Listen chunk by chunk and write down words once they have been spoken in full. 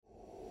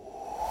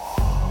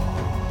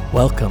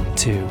Welcome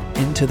to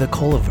Into the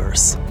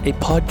COLAverse, a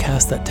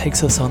podcast that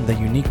takes us on the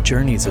unique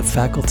journeys of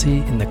faculty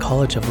in the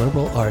College of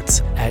Liberal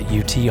Arts at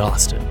UT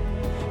Austin.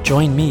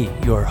 Join me,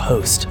 your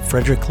host,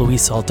 Frederick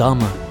Luis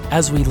Aldama,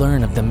 as we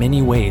learn of the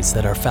many ways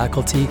that our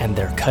faculty and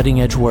their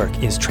cutting-edge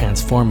work is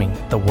transforming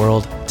the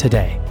world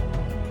today.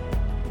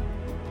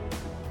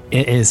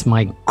 It is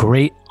my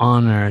great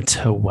honor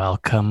to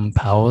welcome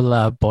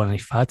Paola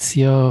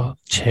Bonifazio,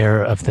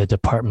 chair of the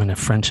Department of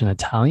French and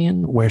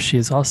Italian, where she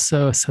is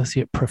also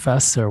associate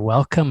professor.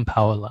 Welcome,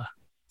 Paola.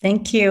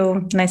 Thank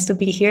you. Nice to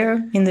be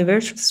here in the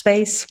virtual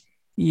space.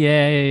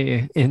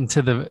 Yay,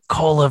 into the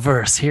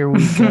COLAverse. Here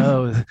we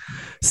go.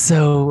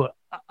 So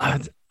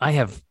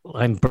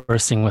I'm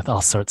bursting with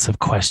all sorts of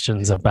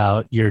questions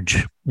about your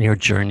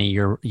journey,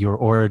 your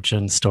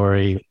origin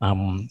story,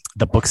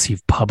 the books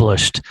you've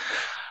published.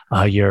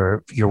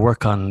 Your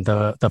work on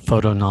the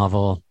photo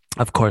novel.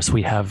 Of course,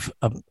 we have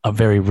a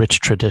very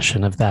rich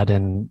tradition of that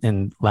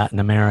in Latin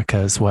America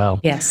as well.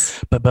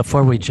 Yes. But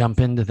before we jump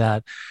into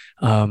that,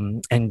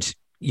 and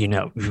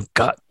you've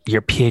got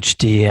your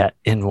PhD at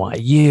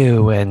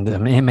NYU and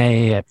an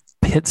MA at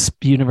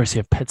University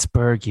of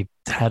Pittsburgh. You've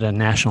had a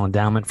National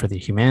Endowment for the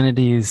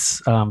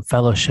Humanities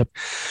fellowship.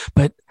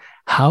 But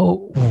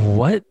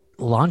what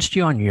launched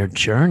you on your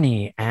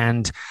journey?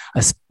 And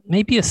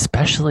maybe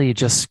especially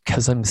just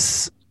because I'm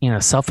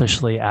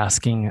selfishly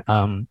asking,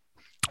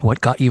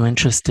 what got you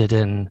interested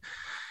in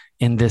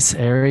this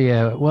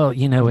area? Well,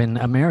 in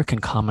American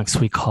comics,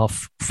 we call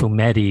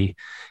fumetti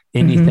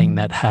anything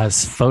that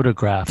has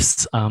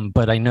photographs.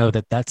 But I know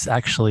that that's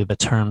actually the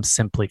term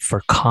simply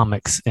for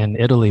comics in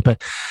Italy.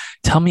 But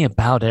tell me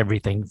about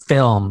everything,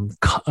 film,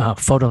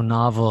 photo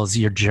novels,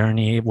 your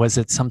journey. Was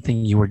it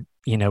something you were,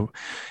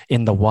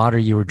 in the water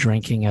you were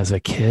drinking as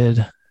a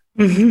kid?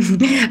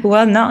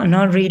 Well,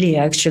 not really,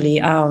 actually.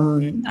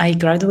 I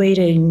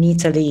graduated in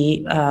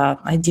Italy.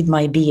 I did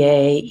my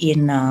BA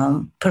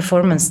in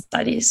performance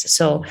studies.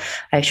 So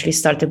I actually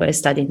started by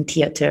studying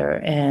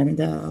theater and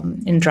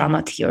in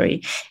drama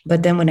theory.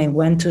 But then when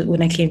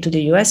I came to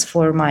the US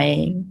for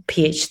my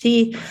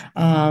PhD,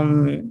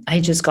 I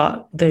just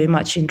got very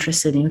much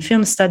interested in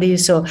film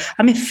studies. So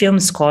I'm a film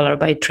scholar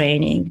by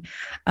training.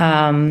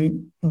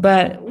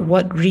 But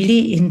what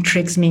really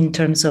intrigues me in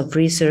terms of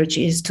research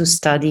is to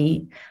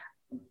study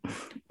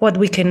what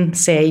we can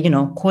say,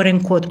 quote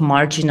unquote,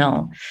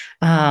 marginal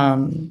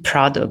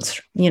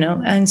products,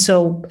 And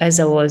so as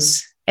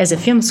a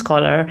film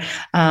scholar,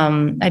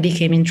 I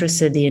became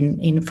interested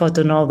in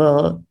photo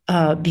novel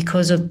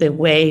because of the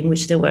way in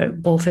which they were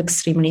both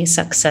extremely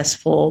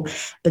successful,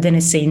 but then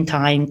at the same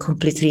time,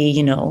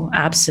 completely,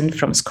 absent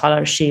from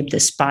scholarship,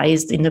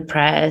 despised in the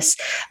press,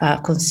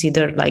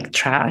 considered like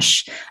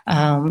trash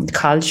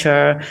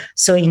culture.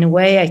 So in a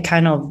way, I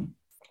kind of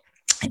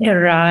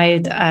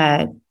arrived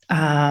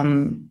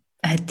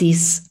at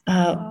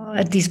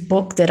this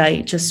book that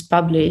I just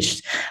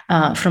published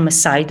from a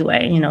side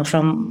way,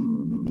 from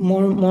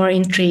more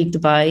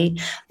intrigued by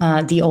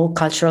the old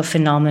cultural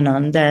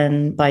phenomenon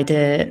than by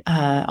the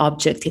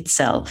object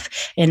itself.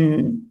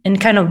 And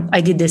kind of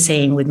I did the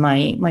same with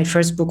my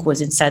first book.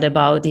 Was instead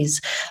about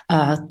these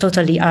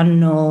totally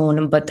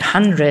unknown but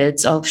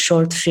hundreds of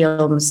short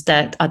films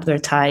that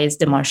advertised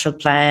the Marshall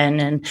Plan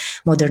and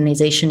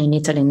modernization in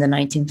Italy in the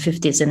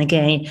 1950s. And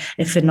again,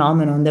 a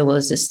phenomenon that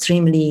was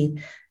extremely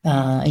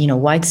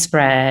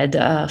widespread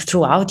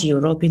throughout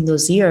Europe in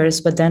those years,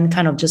 but then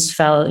kind of just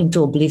fell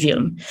into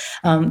oblivion.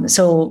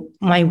 So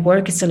my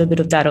work is a little bit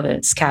of that of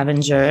a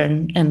scavenger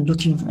and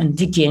looking and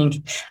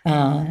digging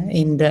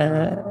in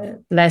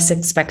the less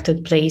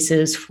expected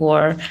places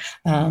for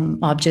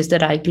objects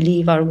that I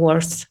believe are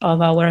worth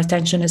of our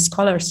attention as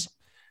scholars.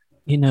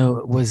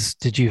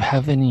 Did you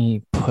have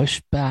any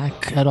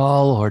pushback at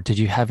all, or did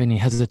you have any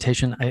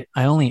hesitation?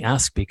 I only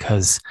ask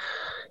because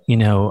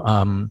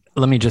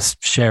let me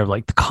just share,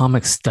 like, the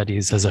comic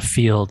studies as a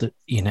field,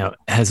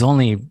 has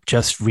only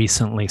just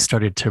recently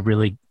started to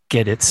really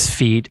get its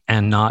feet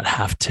and not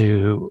have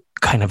to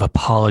kind of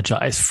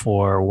apologize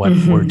for what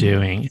we're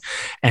doing.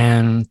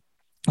 And,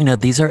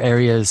 these are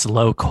areas,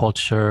 low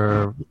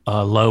culture,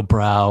 low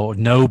brow,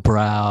 no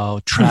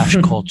brow, trash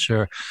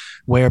culture,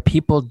 where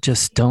people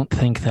just don't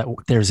think that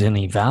there's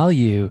any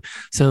value.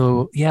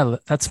 So, yeah,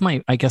 that's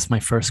my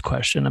first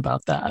question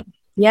about that.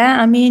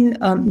 Yeah, I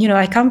mean,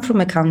 I come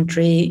from a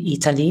country,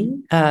 Italy,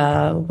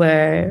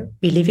 where,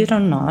 believe it or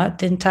not,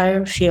 the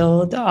entire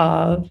field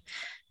of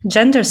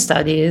gender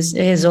studies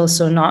is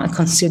also not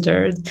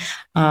considered.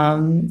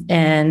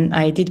 And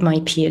I did my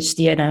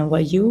PhD at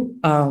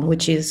NYU,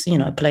 which is,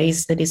 a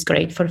place that is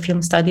great for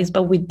film studies.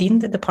 But within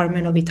the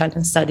Department of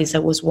Italian Studies, I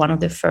was one of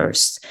the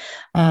first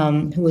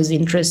who was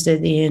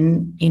interested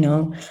in,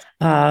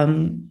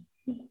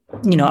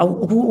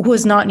 who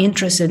was not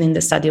interested in the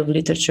study of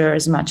literature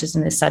as much as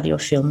in the study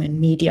of film and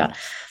media.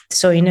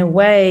 So in a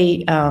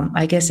way,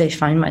 I guess I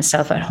find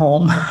myself at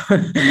home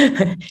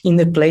in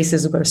the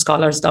places where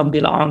scholars don't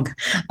belong.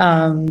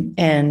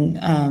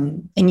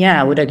 And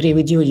yeah, I would agree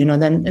with you.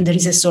 Then there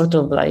is a sort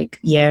of like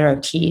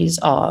hierarchies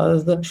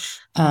of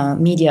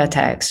media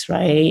text,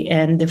 right?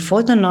 And the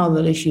photo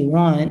novel, if you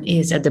want,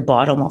 is at the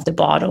bottom of the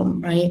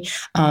bottom, right?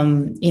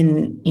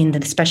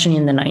 Especially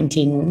in the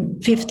 1950s,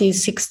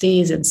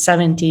 60s, and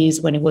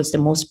 70s, when it was the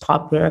most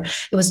popular,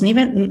 it was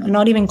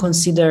not even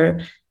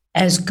considered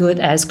as good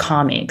as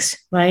comics,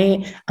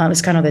 right?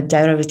 It's kind of a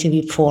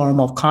derivative form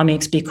of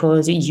comics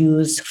because it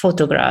used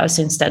photographs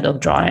instead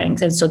of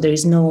drawings. And so there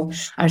is no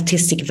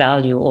artistic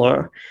value,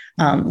 or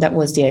that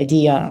was the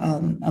idea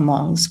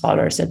among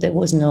scholars, that there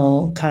was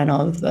no kind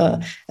of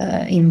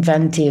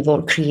inventive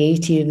or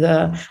creative,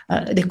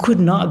 there could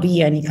not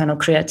be any kind of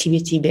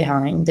creativity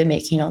behind the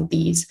making of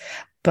these.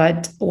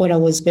 But what I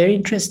was very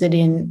interested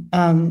in,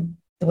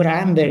 what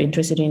I'm very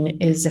interested in,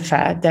 is the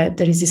fact that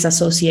there is this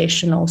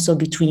association also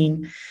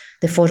between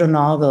the photo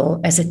novel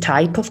as a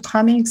type of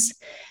comics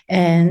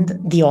and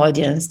the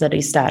audience that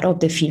is that of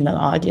the female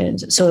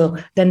audience. So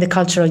then the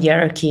cultural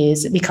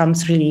hierarchies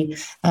becomes really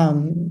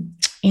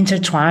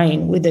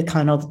intertwined with the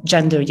kind of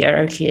gender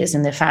hierarchies,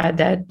 and the fact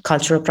that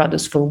cultural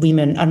products for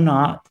women are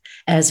not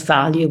as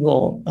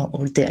valuable,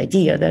 or the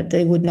idea that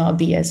they would not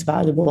be as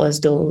valuable as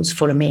those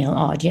for a male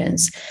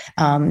audience.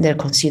 They're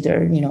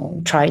considered,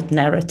 trite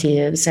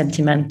narratives,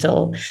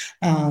 sentimental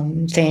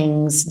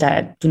things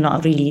that do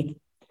not really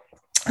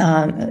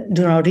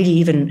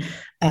even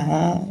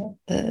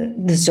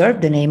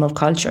deserve the name of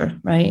culture,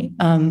 right?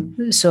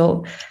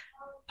 So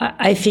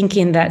I think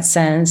in that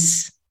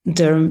sense,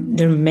 there are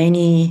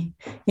many,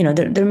 there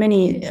are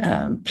many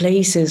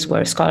places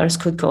where scholars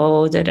could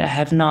go that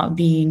have not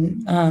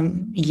been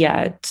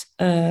yet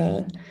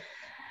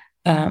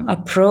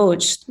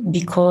approached,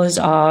 because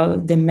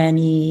of the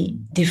many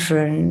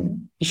different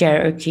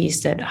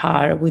hierarchies that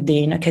are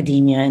within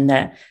academia, and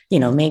that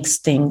makes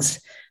things,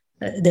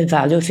 the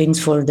value of things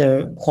for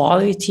their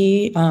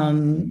quality,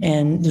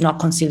 and do not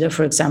consider,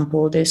 for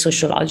example, the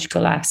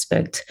sociological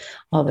aspect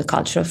of a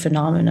cultural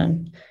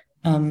phenomenon.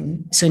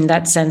 So in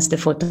that sense, the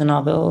photo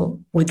novel,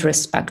 with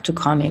respect to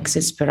comics,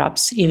 is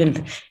perhaps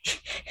even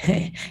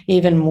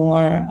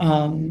more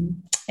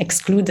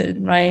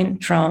excluded, right?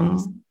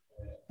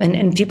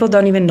 And people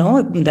don't even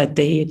know that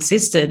they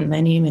existed.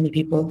 Many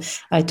people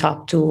I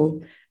talked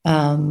to,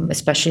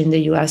 especially in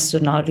the US,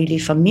 are not really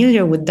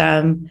familiar with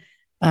them,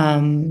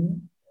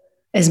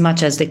 as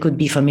much as they could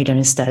be familiar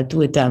instead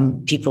with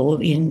them, people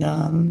in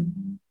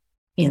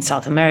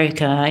South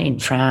America, in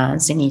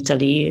France, in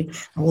Italy,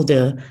 all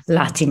the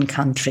Latin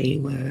country,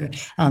 where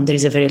there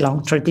is a very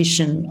long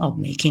tradition of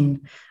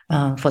making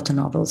photo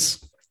novels.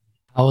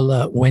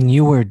 Paola, when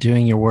you were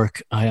doing your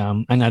work,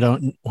 and I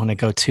don't want to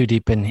go too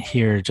deep in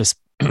here just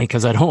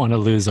because I don't want to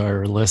lose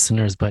our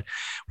listeners, but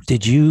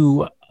did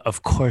you,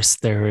 of course,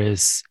 there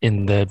is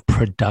in the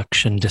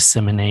production,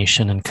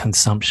 dissemination, and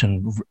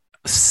consumption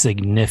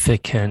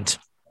significant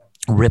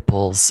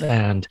ripples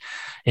and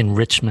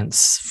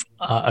enrichments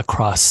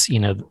across,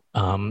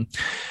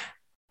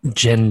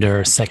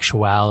 gender,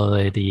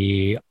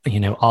 sexuality,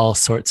 all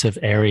sorts of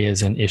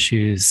areas and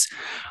issues.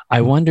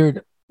 I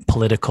wondered,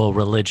 political,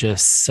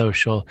 religious,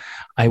 social,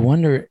 I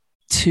wonder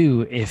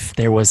too if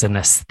there was an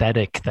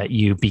aesthetic that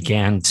you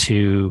began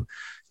to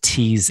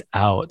tease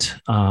out,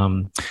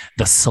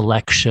 the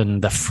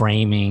selection, the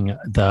framing,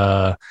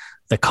 the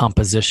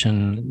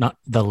composition, not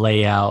the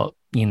layout,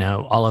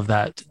 all of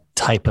that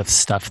type of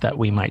stuff that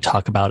we might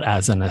talk about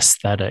as an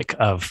aesthetic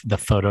of the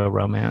photo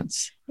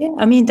romance. Yeah,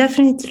 I mean,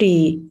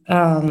 definitely,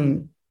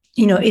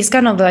 it's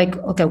kind of like,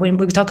 okay, when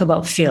we talk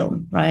about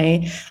film,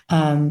 right?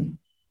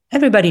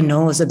 Everybody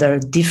knows that there are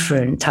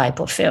different type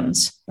of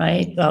films,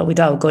 right?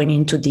 Without going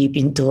into deep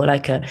into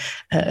like a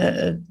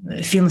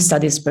film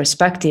studies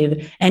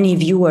perspective, any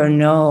viewer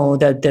know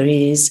that there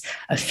is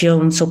a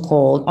film,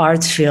 so-called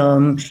art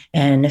film,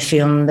 and a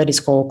film that is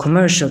called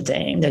commercial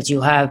thing, that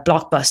you have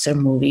blockbuster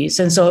movies.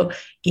 And so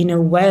in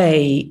a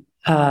way,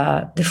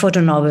 the photo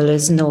novel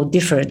is no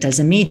different as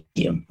a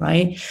medium,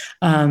 right?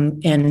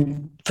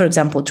 And for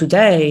example,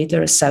 today,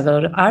 there are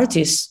several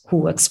artists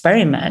who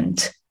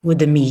experiment with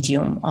the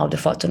medium of the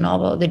photo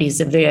novel. That is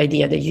the very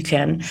idea that you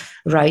can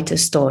write a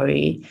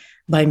story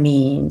by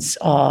means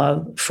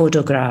of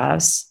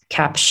photographs,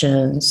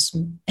 captions,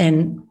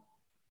 and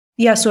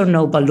yes or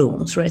no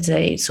balloons,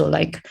 right? So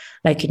like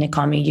in a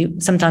comic,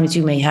 sometimes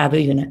you may have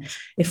a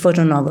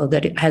photo novel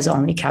that has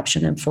only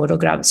caption and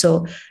photograph.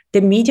 So the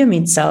medium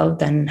itself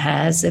then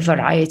has a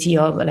variety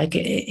of, like,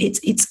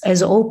 it's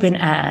as open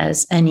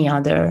as any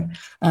other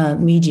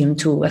medium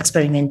to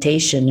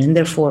experimentation, and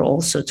therefore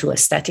also to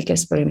aesthetic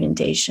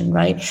experimentation,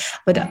 right?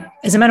 But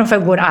as a matter of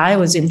fact, what I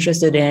was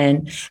interested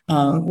in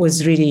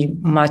was really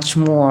much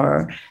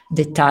more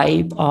the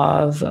type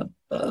of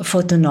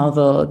photo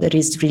novel that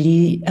is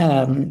really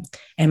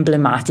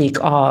emblematic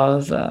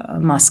of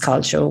mass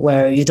culture,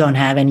 where you don't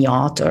have any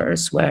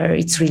authors, where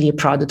it's really a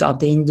product of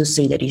the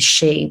industry that is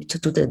shaped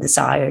to the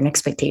desire and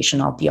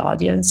expectation of the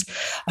audience,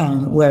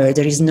 where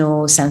there is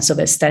no sense of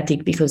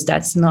aesthetic, because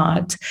that's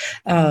not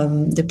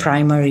the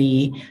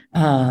primary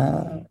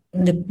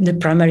the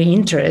primary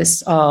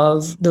interest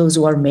of those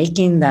who are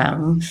making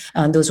them.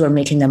 Those who are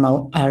making them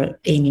are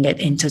aiming at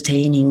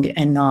entertaining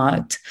and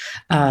not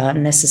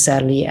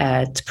necessarily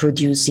at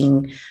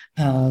producing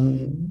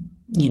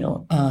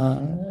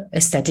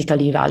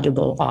aesthetically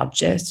valuable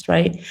objects,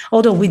 right?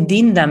 Although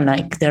within them,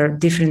 like, there are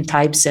different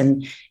types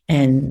and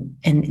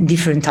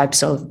different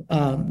types of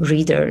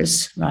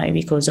readers, right?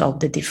 Because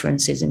of the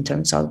differences in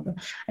terms of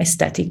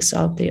aesthetics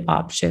of the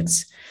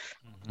objects.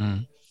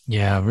 Mm-hmm.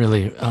 Yeah,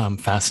 really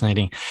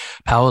fascinating.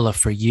 Paola,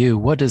 for you,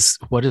 what is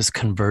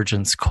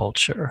convergence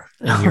culture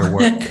in your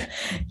work?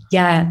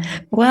 Yeah,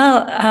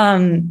 well,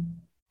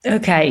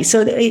 okay.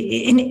 So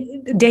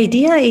the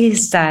idea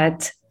is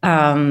that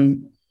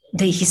the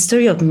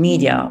history of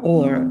media,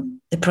 or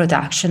the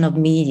production of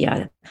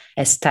media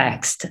as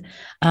text,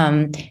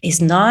 is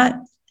not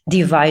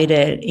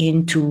divided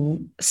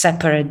into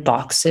separate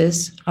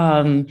boxes.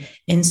 And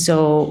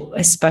so,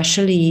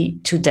 especially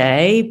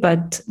today,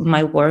 but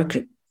my work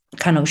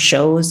kind of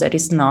shows that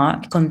it's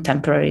not a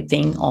contemporary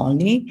thing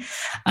only.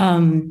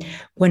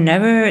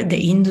 Whenever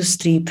the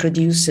industry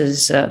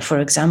produces, for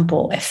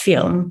example, a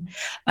film,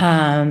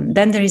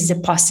 then there is the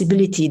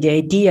possibility, the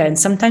idea, and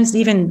sometimes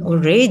even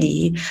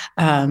already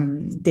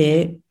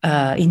the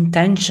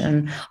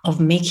intention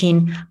of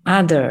making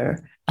other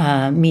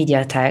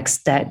media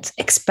texts that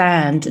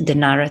expand the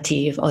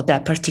narrative of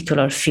that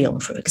particular film.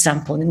 For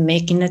example,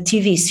 making a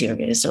TV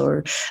series,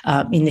 or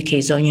in the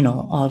case of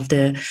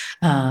the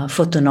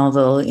photo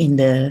novel in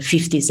the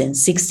 50s and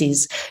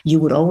 60s, you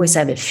would always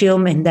have a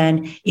film and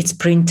then its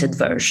printed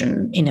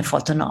version in a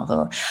photo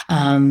novel,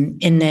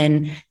 and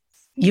then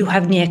you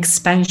have the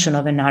expansion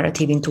of a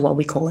narrative into what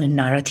we call a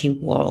narrative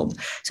world.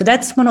 So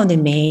that's one of the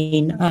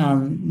main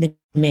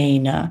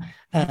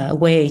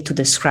way to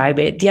describe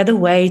it. The other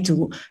way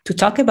to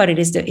talk about it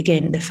is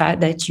the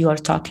fact that you are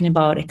talking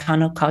about a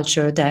kind of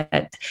culture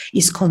that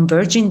is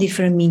converging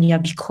different media,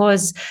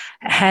 because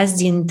it has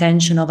the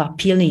intention of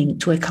appealing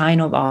to a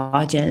kind of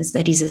audience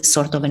that is a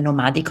sort of a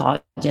nomadic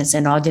audience,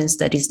 an audience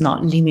that is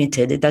not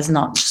limited. It does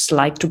not just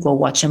like to go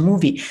watch a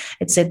movie.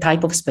 It's a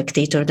type of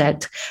spectator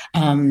that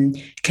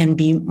can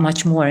be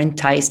much more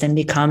enticed and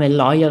become a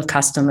loyal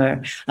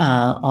customer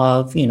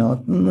of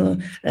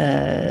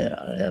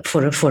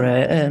for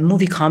a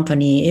movie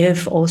company,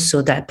 if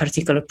also that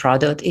particular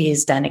product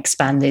is then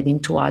expanded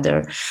into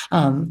other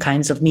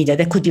kinds of media.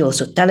 That could be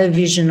also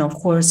television, of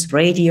course,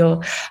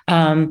 radio.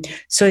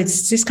 So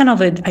it's this kind of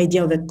an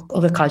idea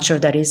of a culture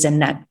that is a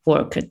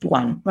networked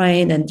one,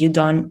 right? And you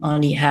don't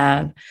only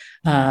have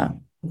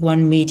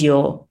one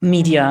medium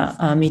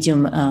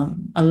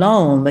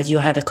alone, but you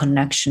have a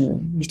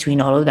connection between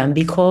all of them,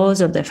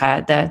 because of the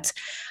fact that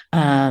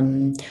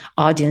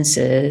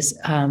audiences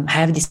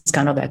have this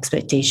kind of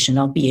expectation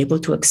of being able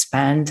to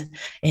expand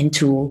and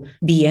to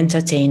be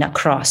entertained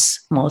across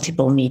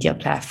multiple media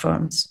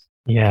platforms.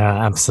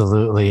 Yeah,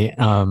 absolutely.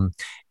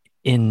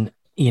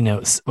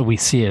 We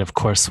see it, of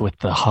course, with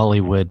the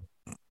Hollywood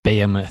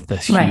behemoth, the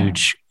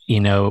huge,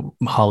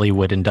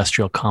 Hollywood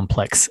industrial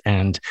complex,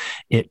 and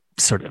it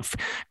sort of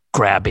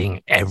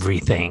grabbing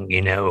everything,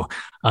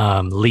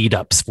 lead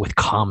ups with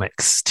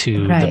comics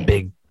to the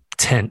big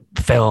tent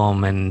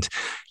film and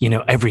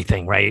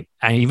everything, right?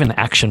 Even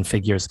action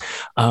figures.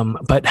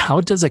 But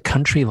how does a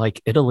country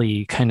like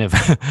Italy kind of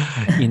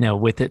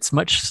with its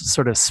much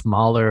sort of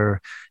smaller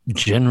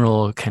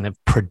general kind of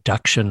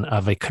production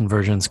of a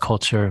convergence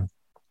culture,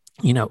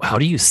 how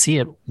do you see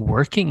it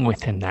working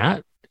within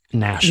that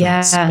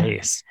national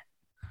space?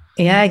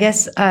 I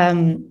guess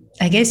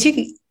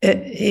you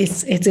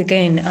it's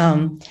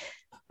again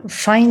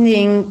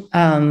finding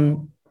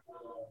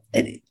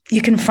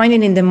you can find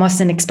it in the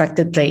most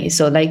unexpected place.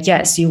 So, like,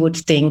 yes, you would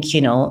think,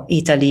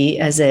 Italy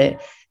as a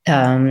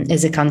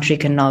country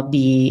cannot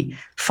be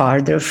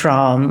farther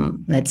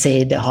from, let's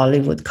say, the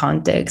Hollywood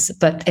context.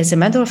 But as a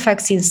matter of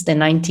fact, since the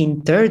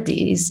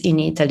 1930s in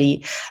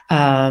Italy,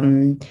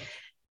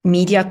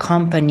 media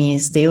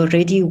companies, they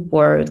already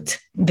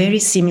worked very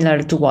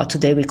similar to what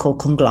today we call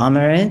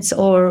conglomerates,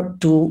 or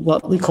to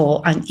what we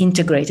call an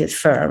integrated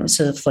firm.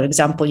 So, for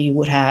example, you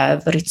would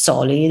have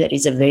Rizzoli, that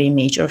is a very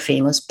major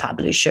famous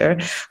publisher,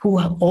 who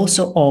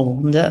also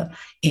owned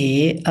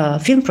a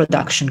film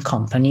production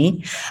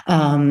company,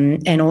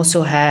 and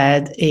also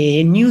had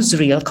a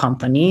newsreel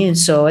company. And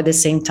so at the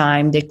same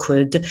time, they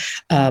could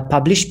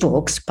publish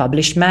books,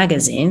 publish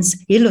magazines,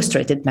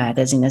 illustrated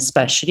magazine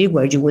especially,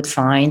 where you would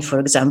find, for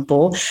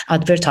example,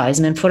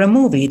 advertisement for a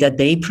movie that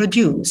they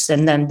produced.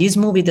 And then this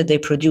movie that they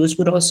produced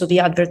would also be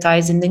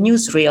advertised in the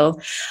newsreel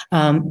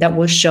that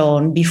was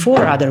shown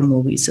before other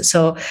movies.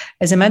 So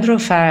as a matter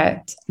of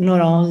fact, not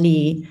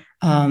only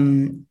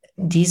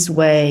this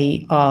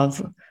way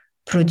of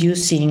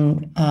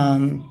producing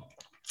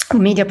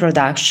media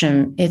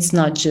production, it's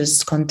not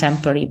just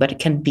contemporary, but it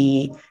can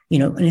be,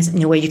 in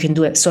a way you can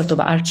do a sort of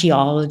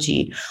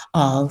archaeology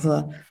of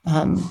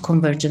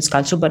convergence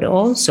culture, but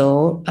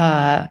also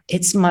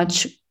it's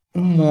much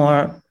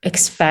more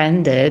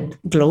expanded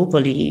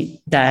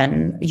globally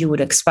than you would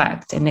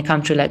expect. And a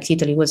country like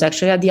Italy was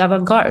actually at the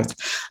avant-garde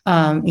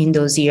in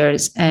those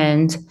years.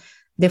 And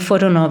the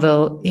photo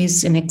novel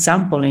is an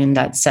example in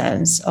that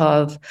sense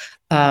of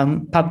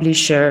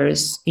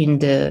publishers in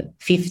the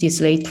 50s,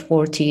 late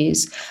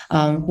 40s,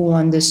 who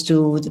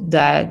understood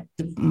that,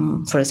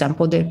 for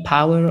example, the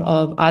power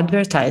of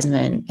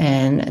advertisement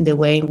and the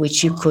way in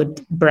which you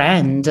could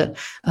brand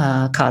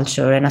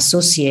culture and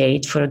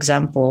associate, for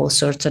example,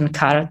 certain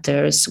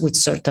characters with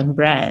certain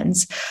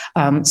brands,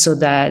 so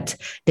that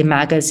the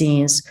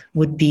magazines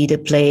would be the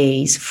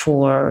place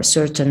for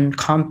certain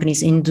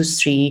companies,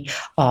 industry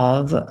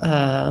of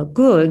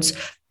goods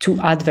to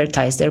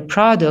advertise their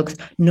product,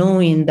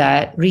 knowing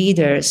that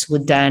readers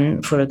would then,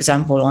 for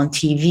example, on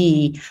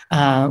TV,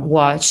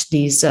 watch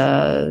these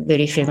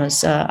very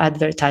famous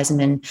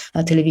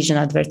television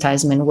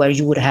advertisement, where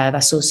you would have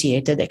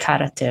associated a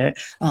character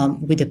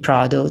with the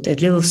product, a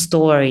little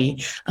story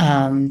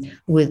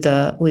with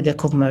a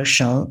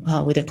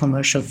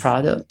commercial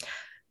product.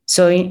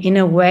 So in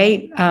a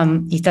way,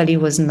 Italy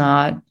was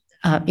not.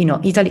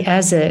 Italy,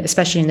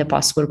 especially in the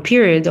post-war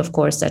period, of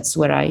course, that's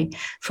where I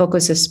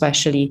focus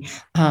especially,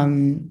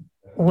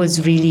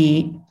 was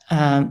really,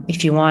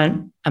 if you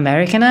want,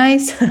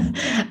 Americanized,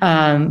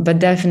 but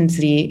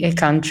definitely a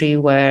country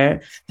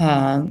where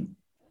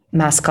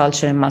mass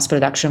culture and mass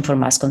production for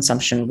mass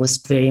consumption was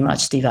very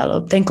much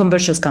developed. And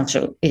commercial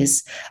culture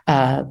is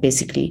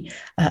basically,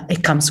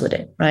 it comes with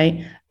it,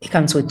 right? It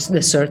comes with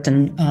a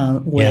certain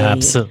way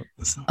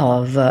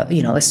of,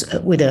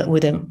 with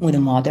a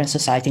modern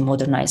society,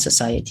 modernized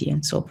society,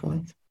 and so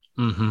forth.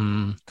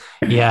 Mm-hmm.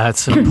 Yeah,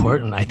 it's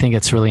important. I think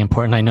it's really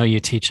important. I know you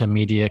teach a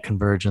media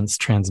convergence,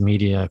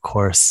 transmedia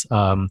course,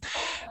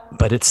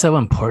 but it's so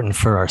important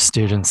for our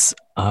students.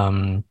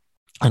 And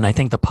I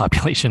think the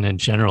population in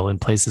general in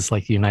places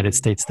like the United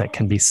States that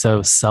can be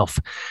so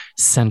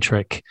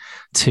self-centric,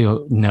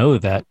 to know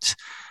that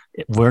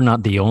we're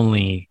not the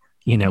only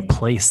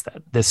place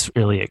that this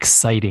really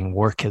exciting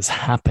work is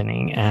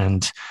happening,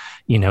 and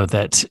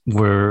that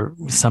we're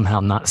somehow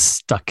not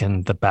stuck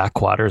in the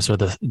backwaters or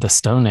the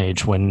Stone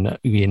Age when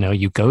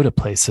you go to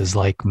places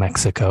like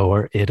Mexico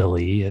or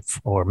Italy,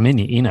 or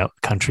many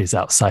countries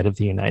outside of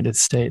the United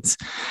States.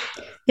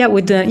 Yeah,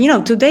 with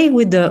today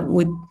with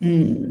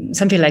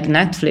something like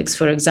Netflix,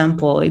 for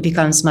example, it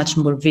becomes much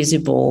more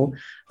visible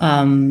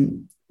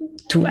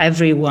to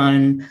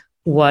everyone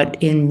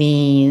what it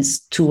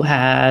means to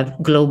have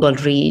global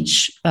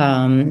reach.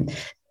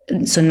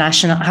 So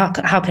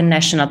how can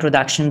national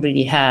production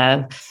really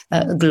have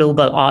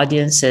global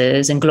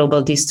audiences and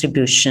global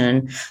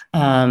distribution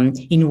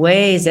in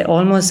ways that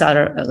almost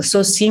are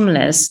so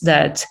seamless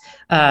that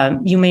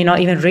you may not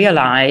even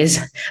realize.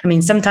 I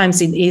mean,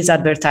 sometimes it is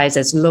advertised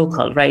as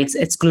local, right?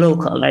 It's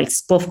global, right?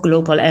 It's both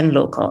global and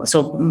local.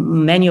 So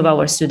many of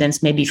our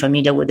students may be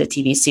familiar with the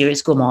TV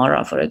series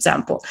Gomorrah, for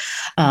example,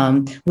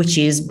 which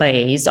is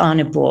based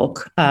on a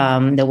book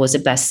that was a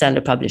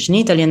bestseller published in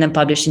Italy and then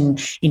published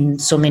in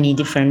so many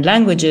different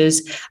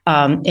languages,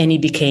 and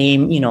it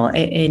became,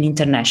 an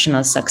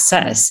international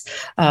success.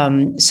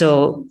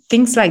 So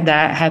things like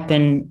that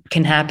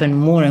can happen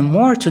more and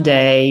more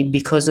today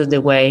because of the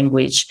way in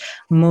which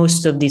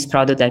most of these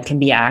products that can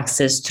be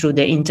accessed through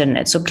the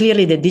internet. So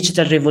clearly the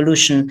digital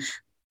revolution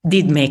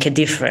did make a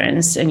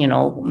difference.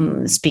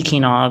 And,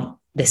 speaking of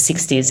the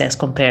 60s as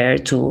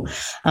compared to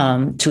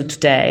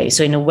today.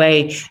 So in a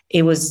way,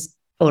 it was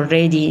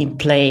already in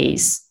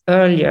place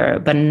earlier,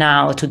 but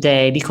now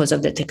today, because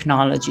of the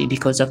technology,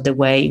 because of the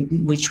way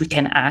in which we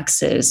can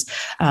access,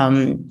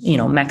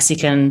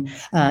 Mexican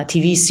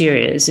TV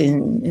series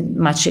in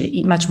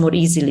much more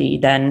easily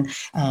than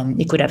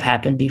it could have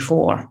happened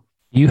before.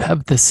 Do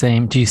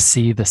you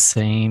see the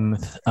same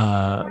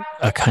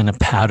a kind of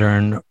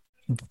pattern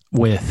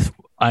with,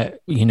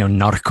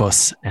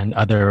 Narcos and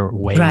other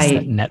ways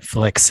that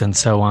Netflix and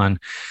so on?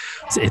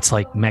 It's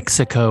like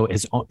Mexico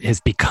has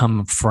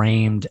become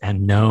framed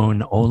and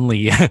known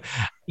only,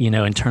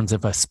 in terms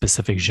of a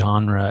specific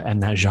genre,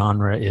 and that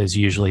genre is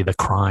usually the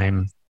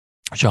crime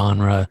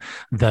genre,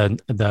 the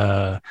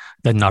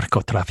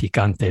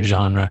narcotraficante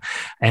genre.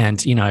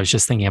 And, I was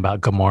just thinking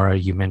about Gomorrah,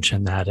 you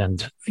mentioned that.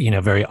 And,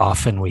 very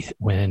often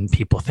when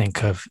people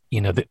think of,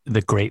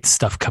 the great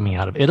stuff coming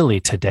out of Italy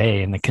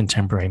today in the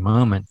contemporary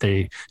moment,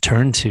 they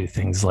turn to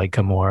things like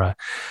Gomorrah.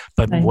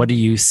 But what are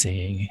you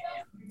seeing?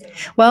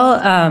 Well,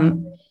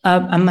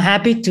 I'm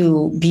happy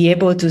to be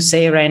able to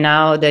say right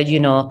now that,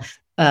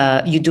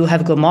 you do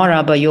have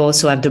Gomorrah, but you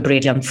also have The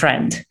Brilliant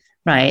Friend.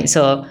 right?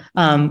 So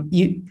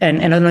and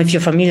I don't know if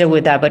you're familiar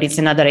with that, but it's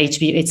an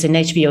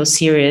HBO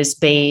series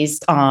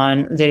based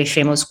on very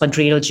famous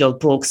quadrilogy of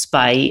books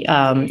by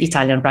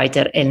Italian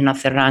writer Elena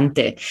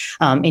Ferrante,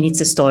 and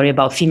it's a story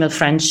about female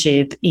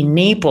friendship in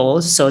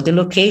Naples. So the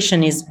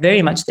location is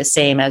very much the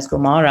same as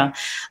Gomorrah,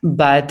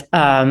 but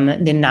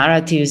the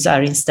narratives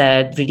are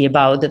instead really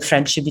about the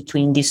friendship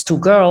between these two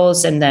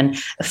girls, and then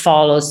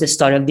follows the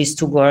story of these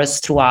two girls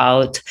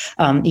throughout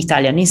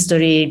Italian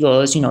history,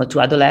 goes to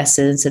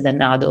adolescence and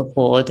then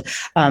adulthood.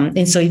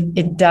 And so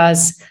it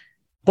does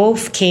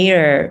both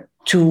cater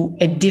to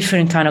a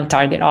different kind of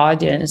target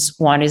audience.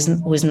 One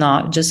was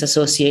not just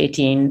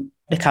associating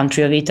the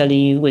country of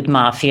Italy with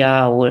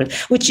mafia,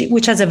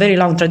 which has a very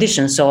long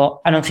tradition.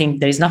 So I don't think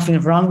there is nothing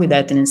wrong with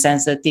that in the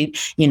sense that the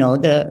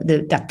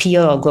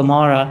appeal of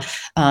Gomorrah,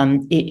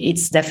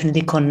 it's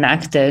definitely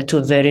connected to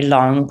a very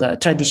long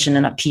tradition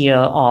and appeal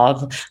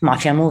of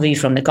mafia movie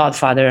from The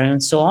Godfather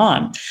and so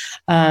on.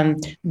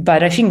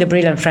 But I think The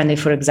Brilliant Friendly,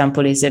 for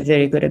example, is a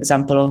very good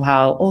example of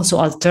how also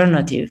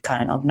alternative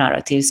kind of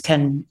narratives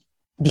can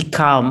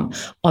become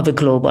of a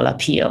global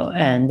appeal,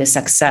 and the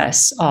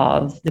success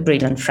of The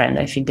Brilliant Friend,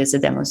 I think, is a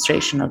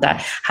demonstration of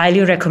that.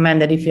 Highly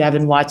recommend it if you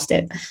haven't watched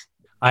it.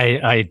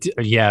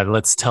 Yeah,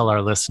 let's tell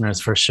our listeners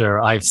for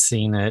sure. I've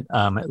seen it,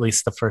 at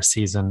least the first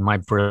season. My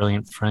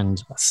Brilliant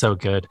Friend, so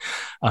good.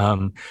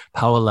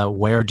 Paola,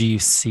 where do you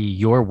see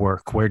your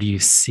work? Where do you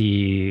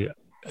see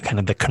kind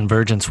of the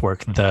convergence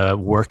work, the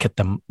work at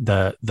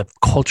the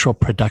cultural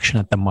production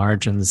at the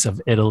margins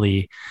of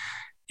Italy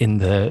in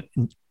the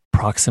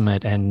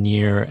proximate and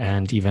near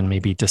and even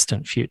maybe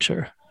distant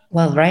future?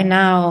 Well, right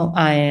now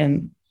I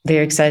am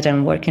very excited.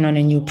 I'm working on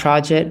a new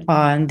project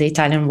on the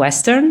Italian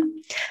Western.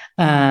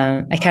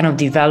 I kind of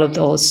developed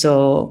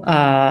also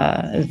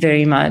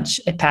very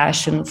much a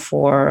passion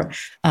for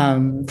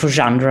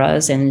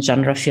genres and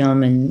genre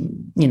film,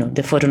 and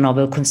the photo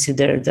novel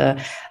considered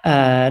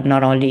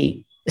not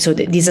only. So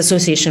this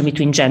association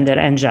between gender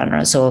and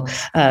genre. So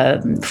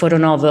photo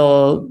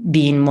novel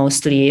being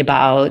mostly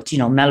about,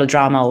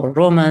 melodrama or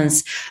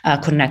romance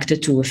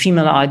connected to a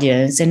female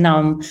audience. And now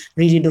I'm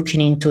really looking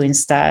into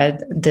instead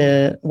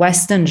the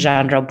Western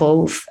genre,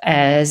 both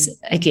as,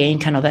 again,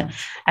 kind of an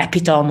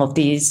epitome of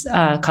this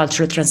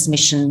cultural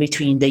transmission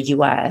between the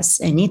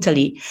US and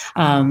Italy,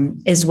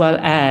 as well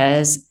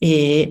as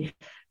a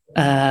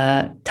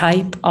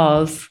type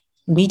of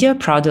media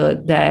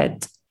product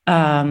that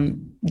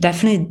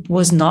definitely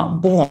was not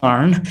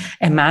born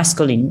a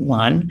masculine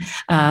one,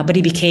 but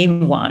it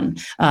became one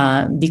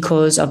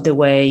because of the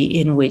way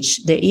in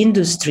which the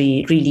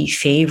industry really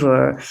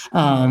favor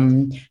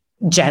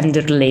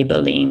gender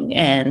labeling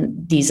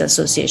and this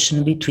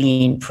association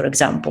between, for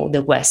example,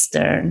 the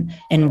Western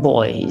and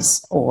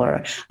boys,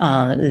 or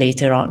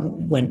later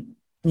on when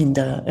in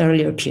the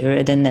earlier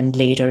period, and then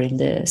later in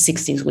the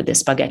 60s with the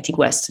spaghetti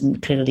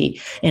Western, clearly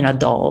an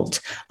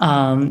adult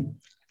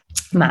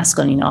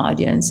masculine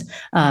audience.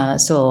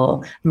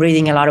 So I'm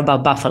reading a lot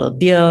about Buffalo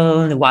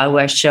Bill, the Wild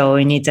West show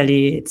in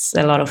Italy. It's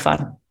a lot of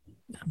fun.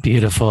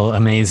 Beautiful,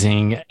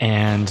 amazing.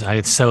 And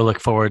I so look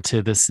forward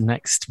to this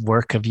next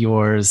work of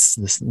yours,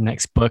 this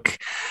next book.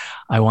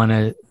 I want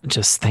to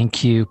just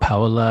thank you,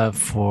 Paola,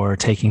 for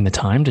taking the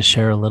time to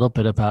share a little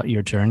bit about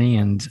your journey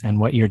and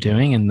what you're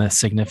doing, and the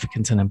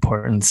significance and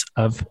importance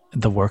of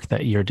the work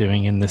that you're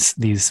doing in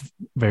these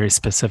very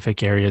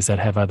specific areas that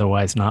have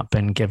otherwise not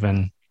been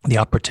given the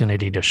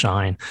opportunity to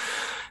shine.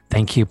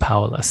 Thank you,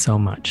 Paola, so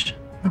much.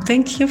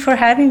 Thank you for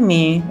having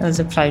me. It was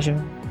a pleasure.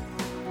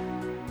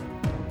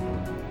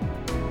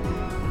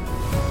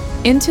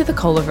 Into the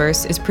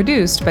COLAverse is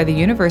produced by the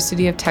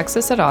University of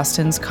Texas at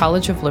Austin's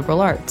College of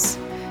Liberal Arts.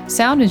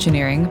 Sound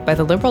engineering by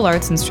the Liberal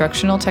Arts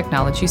Instructional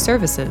Technology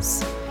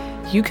Services.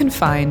 You can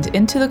find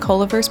Into the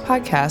COLAverse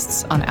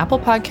podcasts on Apple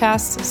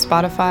Podcasts,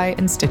 Spotify,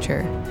 and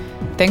Stitcher.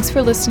 Thanks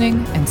for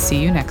listening, and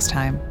see you next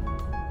time.